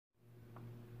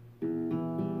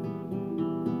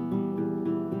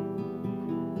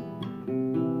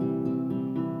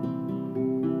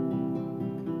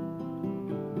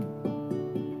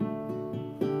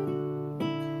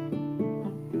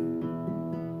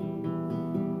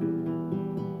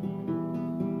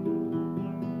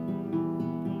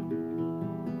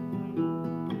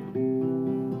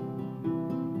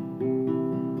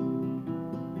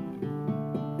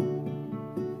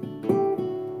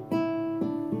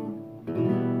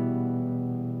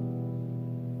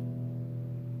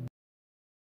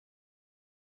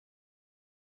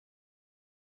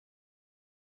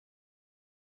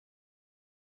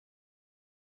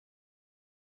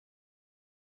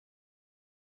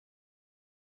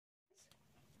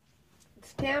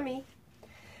it's Tami.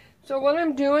 So what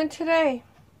I'm doing today,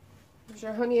 does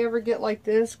your honey ever get like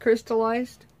this,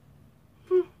 crystallized?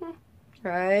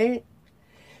 Right?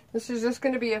 This is just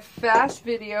going to be a fast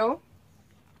video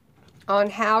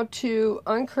on how to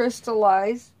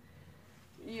uncrystallize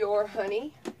your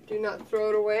honey. Do not throw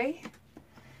it away.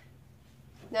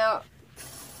 Now,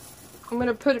 I'm going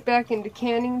to put it back into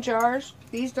canning jars.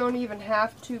 These don't even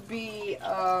have to be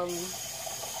sanitized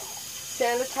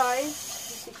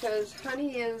because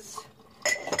honey is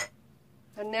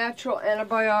a natural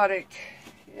antibiotic.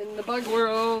 In the bug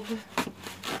world,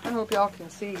 I hope y'all can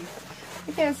see.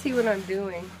 I can't see what I'm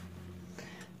doing.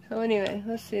 So anyway,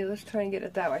 let's see. Let's try and get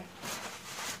it that way.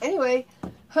 Anyway,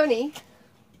 honey,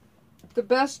 the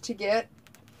best to get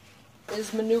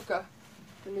is Manuka.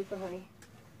 Manuka honey.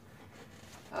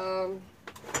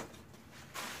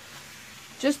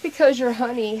 Just because your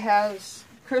honey has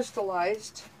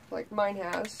crystallized, like mine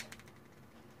has,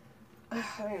 I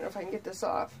don't know if I can get this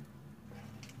off.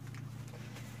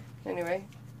 Anyway,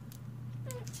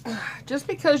 just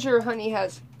because your honey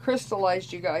has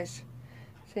crystallized, you guys,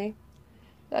 see,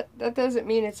 that doesn't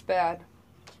mean it's bad.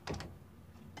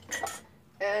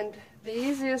 And the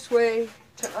easiest way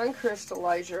to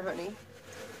uncrystallize your honey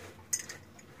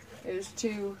is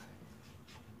to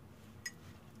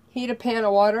heat a pan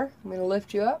of water. I'm going to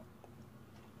lift you up.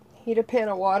 Heat a pan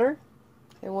of water,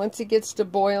 and once it gets to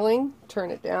boiling,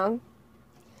 turn it down.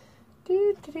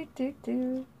 Do, do, do, do,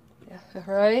 do. Yeah,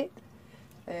 right?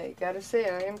 I gotta say,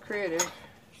 I am creative.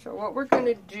 So what we're going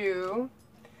to do,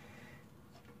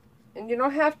 and you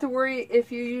don't have to worry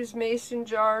if you use mason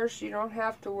jars, you don't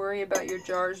have to worry about your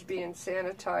jars being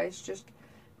sanitized. Just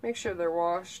make sure they're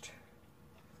washed.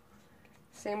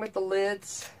 Same with the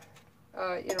lids.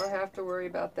 You don't have to worry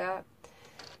about that.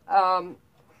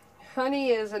 Honey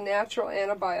is a natural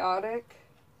antibiotic.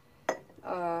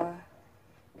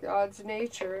 God's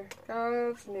nature.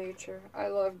 God's nature. I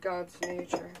love God's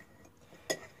nature.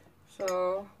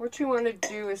 So what you want to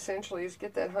do essentially is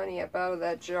get that honey up out of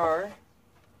that jar.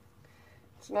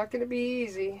 It's not going to be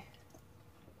easy.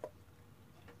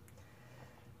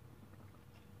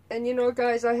 And you know,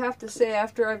 guys, I have to say,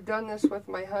 after I've done this with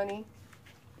my honey,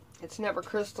 it's never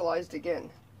crystallized again.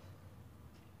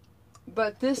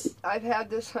 But this, I've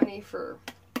had this honey for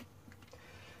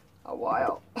a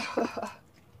while.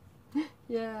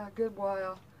 Yeah, a good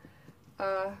while.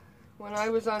 When I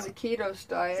was on the keto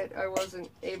diet, I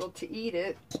wasn't able to eat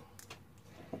it.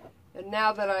 And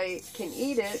now that I can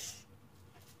eat it,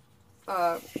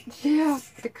 yeah,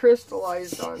 it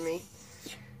crystallized on me.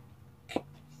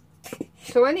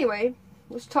 So anyway,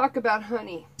 let's talk about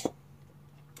honey.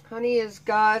 Honey is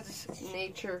God's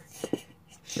nature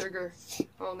sugar,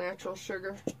 all natural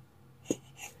sugar.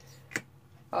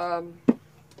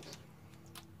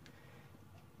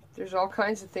 There's all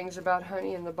kinds of things about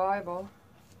honey in the Bible.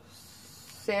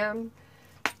 Samuel?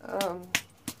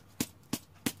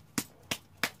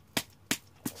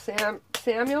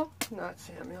 Not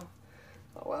Samuel.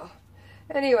 Oh well.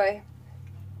 Anyway,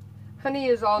 honey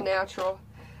is all natural.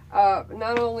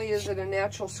 Not only is it a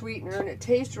natural sweetener and it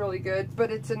tastes really good,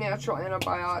 but it's a natural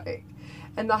antibiotic.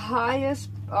 And the highest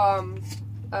amount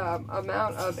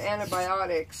of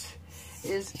antibiotics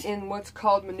is in what's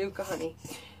called Manuka honey.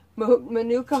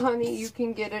 Manuka honey, you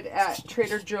can get it at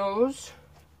Trader Joe's.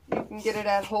 You can get it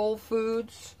at Whole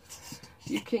Foods.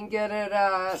 You can get it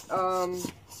at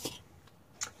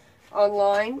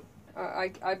online.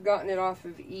 I've gotten it off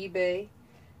of eBay.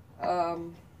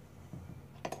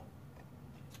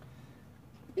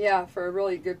 Yeah, for a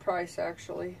really good price,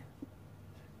 actually.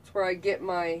 It's where I get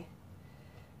my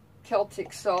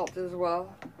Celtic salt as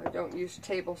well. I don't use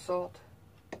table salt.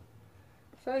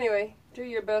 So anyway, do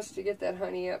your best to get that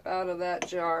honey up out of that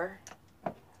jar.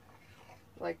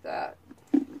 Like that.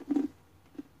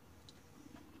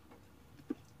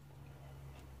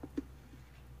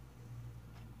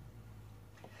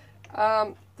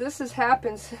 This has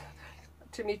happened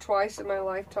to me twice in my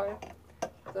lifetime,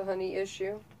 the honey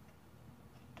issue.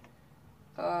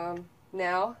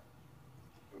 Now,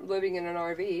 living in an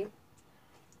RV,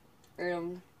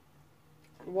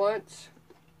 once,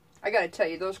 I gotta tell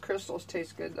you, those crystals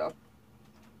taste good though.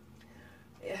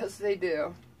 Yes, they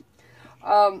do.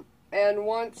 And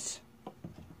once,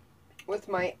 with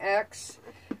my ex,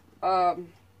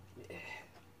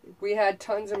 we had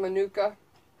tons of Manuka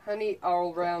honey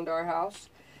all around our house,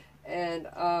 and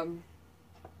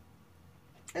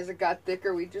as it got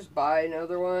thicker, we just buy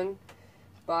another one.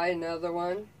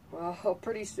 Well,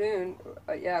 pretty soon,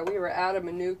 yeah, we were out of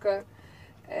Manuka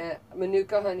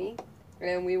honey,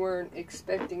 and we weren't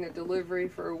expecting a delivery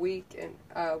for a week, and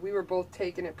we were both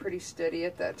taking it pretty steady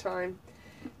at that time.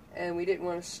 and we didn't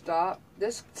want to stop.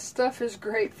 This stuff is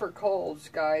great for colds,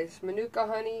 guys. Manuka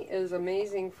honey is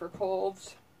amazing for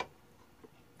colds.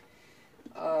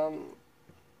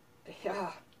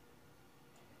 Yeah.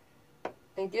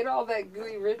 And get all that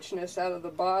gooey richness out of the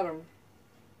bottom.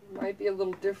 It might be a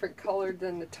little different colored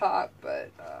than the top,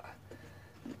 but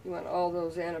you want all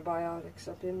those antibiotics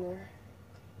up in there.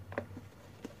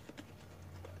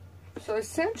 So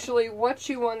essentially what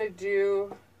you want to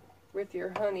do with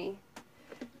your honey,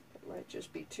 it might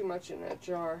just be too much in that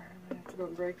jar. I have to go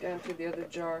and break down to the other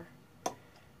jar.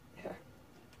 Yeah.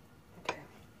 Okay.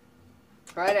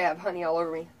 Alright, I have honey all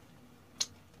over me.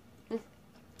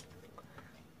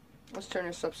 Let's turn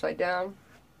this upside down.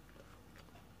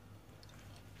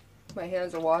 My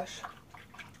hands are washed.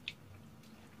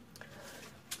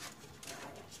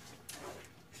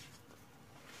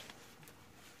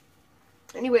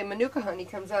 Anyway, Manuka honey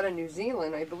comes out of New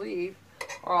Zealand, I believe,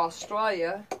 or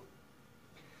Australia.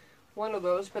 One of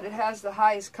those, but it has the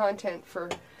highest content for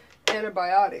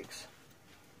antibiotics.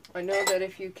 I know that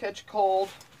if you catch cold,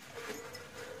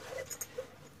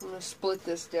 I'm going to split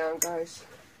this down, guys.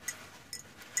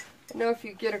 I know if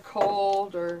you get a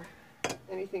cold or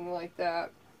anything like that,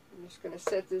 I'm just going to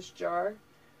set this jar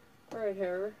right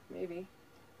here, maybe.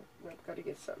 I've got to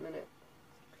get something in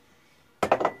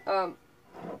it.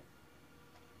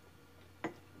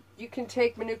 You can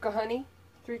take Manuka honey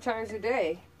 3 times a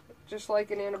day, just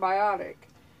like an antibiotic.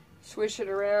 Swish it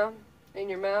around in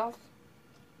your mouth,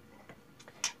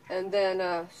 and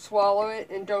then swallow it,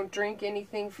 and don't drink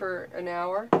anything for an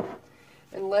hour,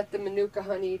 and let the Manuka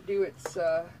honey do its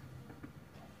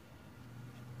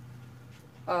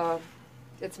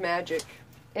magic.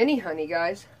 Any honey,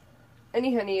 guys.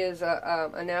 Any honey is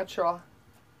a natural.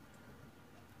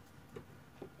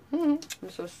 I'm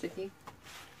so sticky.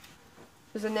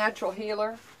 It's a natural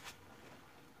healer,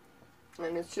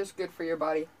 and it's just good for your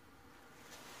body.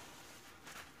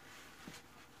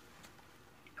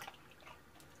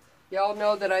 Y'all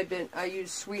know that I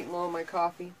use sweet and low in my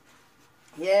coffee.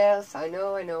 Yes, I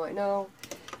know.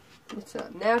 It's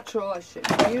not natural. I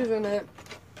shouldn't be using it.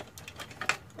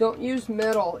 Don't use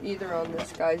metal either on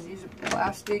this, guys. Use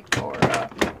plastic or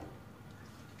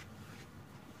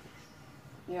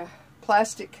yeah,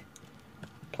 plastic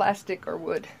or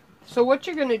wood. So what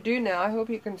you're going to do now, I hope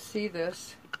you can see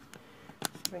this.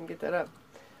 If I can get that up.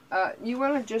 You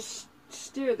want to just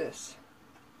stir this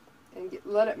and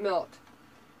let it melt.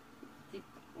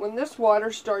 When this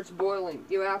water starts boiling,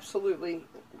 you absolutely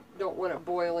don't want it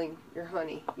boiling your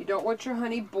honey. You don't want your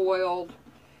honey boiled.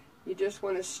 You just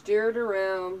want to stir it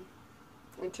around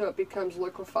until it becomes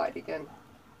liquefied again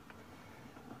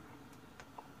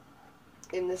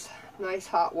in this nice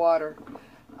hot water.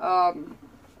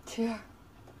 Yeah.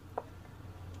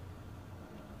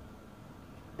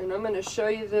 And I'm going to show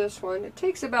you this one. It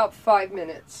takes about 5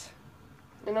 minutes.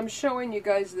 And I'm showing you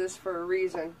guys this for a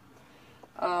reason.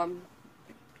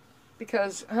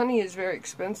 Because honey is very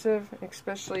expensive,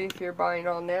 especially if you're buying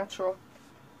all natural.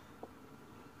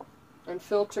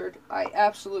 Unfiltered. I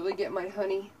absolutely get my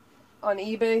honey on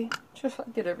eBay. Just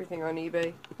like get everything on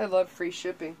eBay. I love free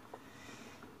shipping.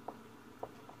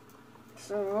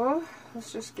 So,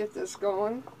 let's just get this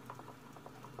going.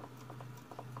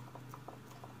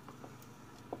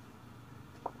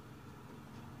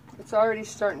 It's already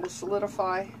starting to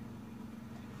solidify.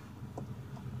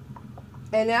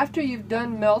 And after you've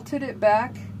done melted it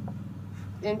back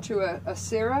into a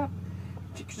syrup,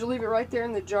 you can leave it right there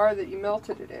in the jar that you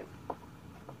melted it in.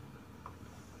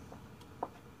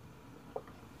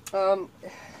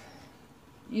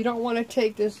 You don't want to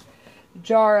take this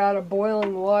jar out of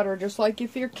boiling water, just like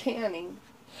if you're canning.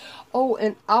 Oh,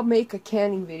 and I'll make a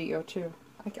canning video too.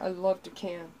 I love to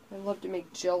can. I love to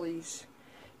make jellies.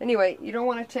 Anyway, you don't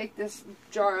want to take this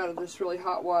jar out of this really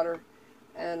hot water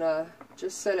and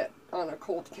just set it on a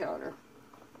cold counter.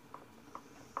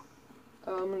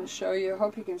 I'm going to show you. I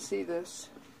hope you can see this.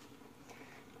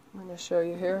 I'm going to show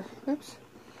you here. Oops.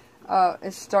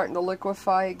 It's starting to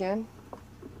liquefy again.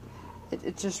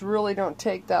 It just really don't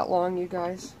take that long, you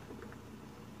guys.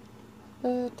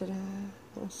 I'll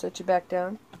set you back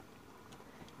down.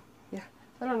 Yeah,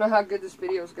 I don't know how good this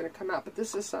video is going to come out, but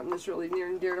this is something that's really near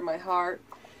and dear to my heart.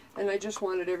 And I just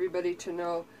wanted everybody to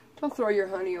know, don't throw your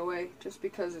honey away just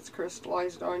because it's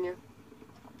crystallized on you.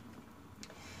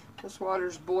 This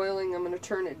water's boiling. I'm going to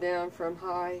turn it down from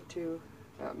high to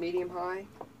medium high.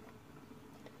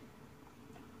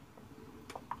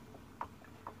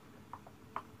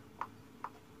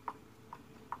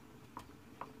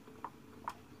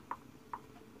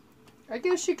 I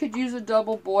guess you could use a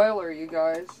double boiler, you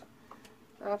guys.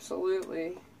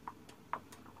 Absolutely.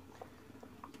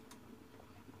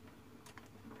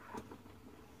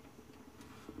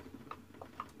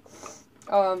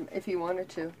 if you wanted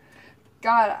to.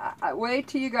 God, I wait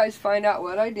till you guys find out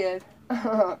what I did.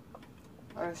 I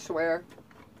swear.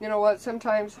 You know what?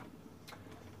 Sometimes,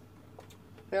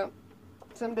 yep,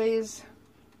 some days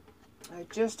I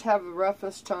just have the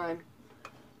roughest time.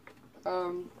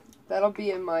 That'll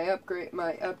be in my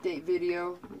update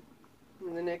video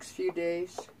in the next few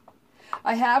days.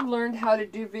 I have learned how to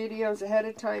do videos ahead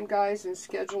of time, guys, and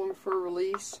schedule them for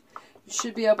release. You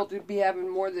should be able to be having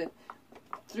more than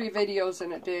 3 videos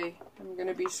in a day. I'm going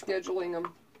to be scheduling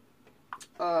them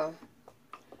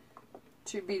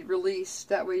to be released.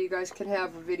 That way you guys can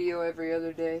have a video every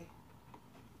other day.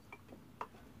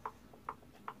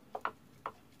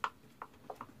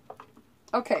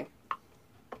 Okay.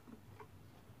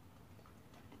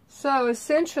 So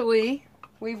essentially,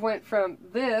 we went from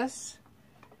this,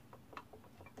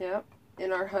 yep,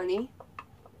 in our honey,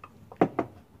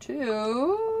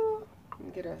 to,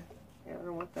 get a, yeah, I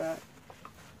don't want that.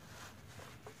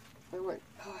 Oh,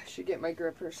 I should get my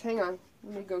grippers. Hang on.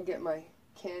 Let me go get my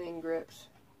canning grips.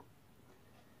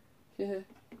 Leave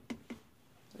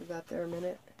that there a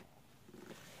minute.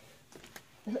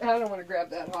 I don't want to grab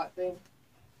that hot thing.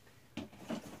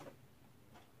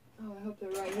 Oh, I hope they're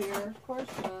right here. Of course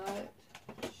not.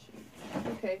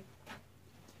 Okay.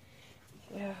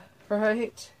 Yeah,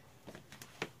 right.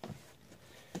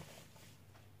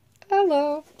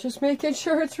 Hello. Just making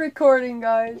sure it's recording,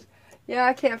 guys. Yeah,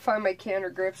 I can't find my canner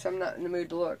grips. I'm not in the mood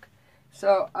to look.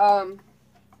 So,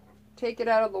 take it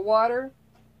out of the water.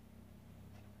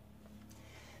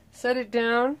 Set it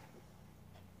down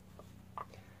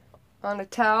on a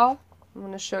towel. I'm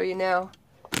going to show you now.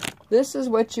 This is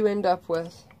what you end up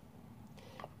with.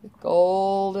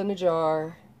 Gold in a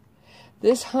jar.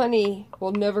 This honey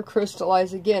will never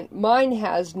crystallize again. Mine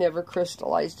has never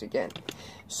crystallized again.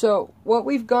 So, what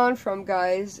we've gone from,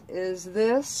 guys, is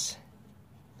this.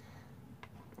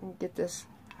 Get this.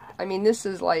 I mean, this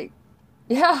is like,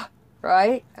 yeah,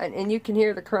 right? And you can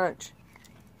hear the crunch.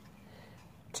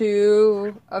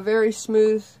 To a very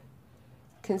smooth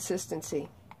consistency.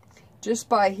 Just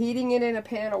by heating it in a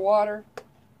pan of water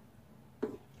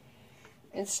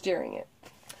and stirring it.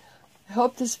 I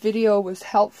hope this video was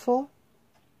helpful.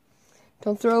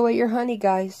 Don't throw away your honey,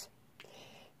 guys.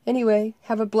 Anyway,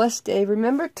 have a blessed day.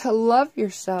 Remember to love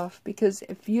yourself, because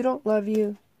if you don't love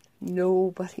you,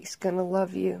 nobody's gonna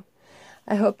love you.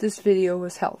 I hope this video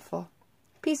was helpful.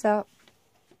 Peace out.